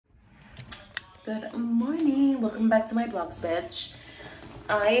Good morning, welcome back to my vlogs, bitch.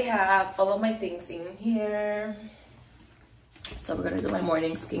 I have all of my things in here, so we're gonna do my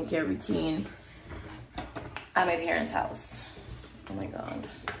morning skincare routine at my parents' house. Oh my god,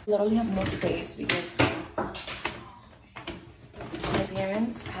 literally have no space because my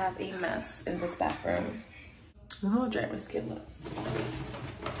parents have a mess in this bathroom. Look how dry my skin looks.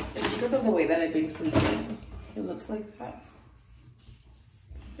 It's because of the way that I've been sleeping. It looks like that.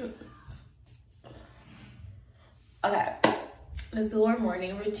 Okay, let's do our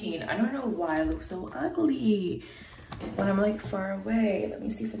morning routine. I don't know why I look so ugly when I'm like far away. Let me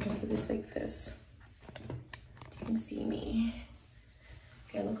see if I can do this like this. You can see me.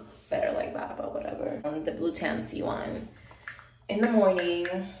 Okay, I look a little better like that, but whatever. The Blue Tansy one. In the morning,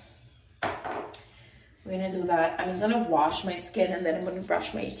 we're gonna do that. I'm just gonna wash my skin and then I'm gonna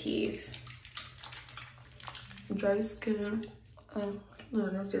brush my teeth. Dry skin. No,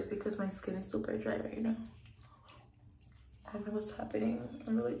 it's just because my skin is super dry right now. I don't know what's happening.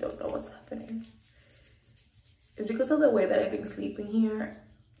 I really don't know what's happening. It's because of the way that I've been sleeping here.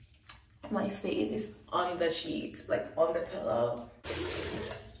 My face is on the sheets, like on the pillow.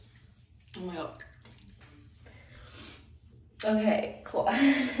 Oh my god. Okay, cool.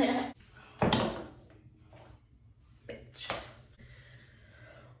 Bitch.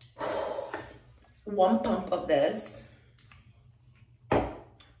 One pump of this.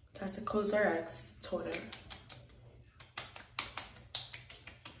 That's the COSRX toner.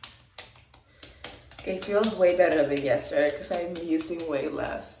 Okay, it feels way better than yesterday because I'm using way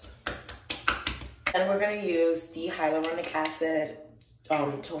less. And we're gonna use the hyaluronic acid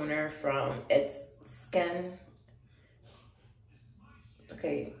toner from It's Skin.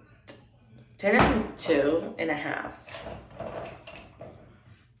 Okay, 2.5.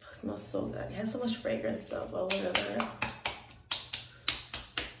 It smells so good. It has so much fragrance though, but whatever.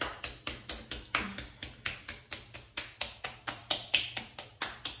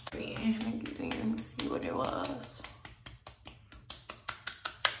 See what it was.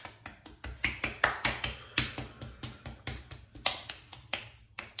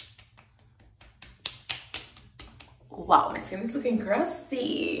 Wow, my skin is looking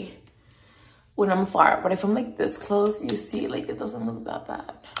crusty when I'm far, but if I'm like this close, you see like it doesn't look that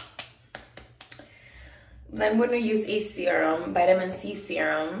bad. Then I'm going to use a serum, vitamin C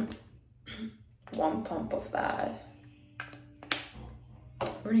serum. One pump of that.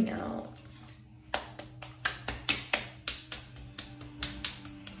 Burning out.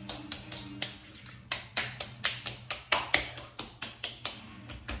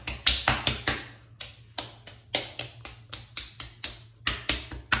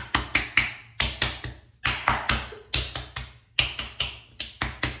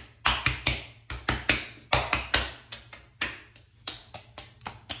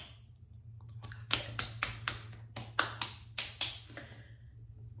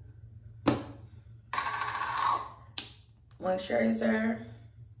 Moisturizer.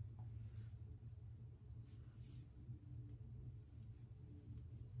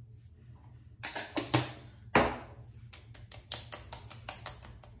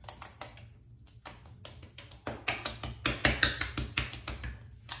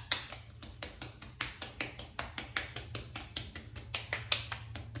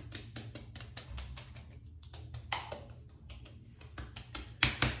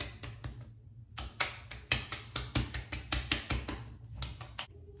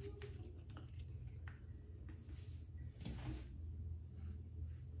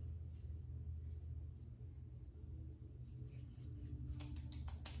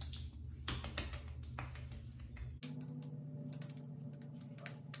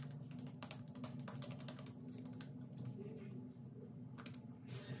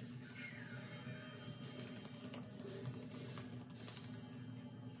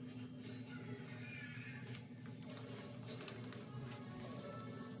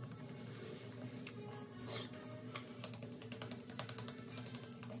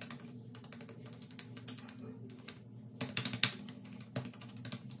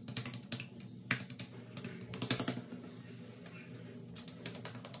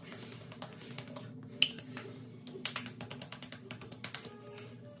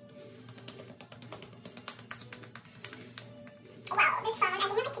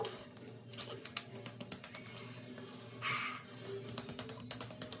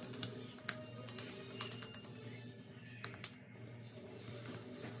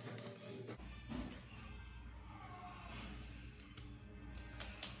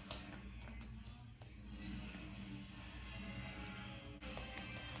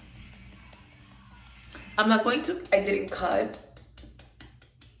 I'm not going to, I didn't cut.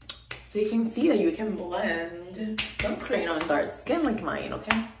 So you can see that you can blend sunscreen on dark skin like mine,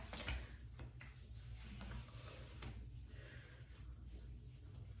 okay?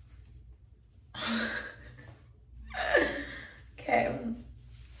 Okay,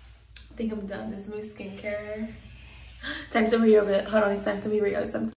 I think I'm done. This is my skincare. Time to be real. Hold on, it's time to be real.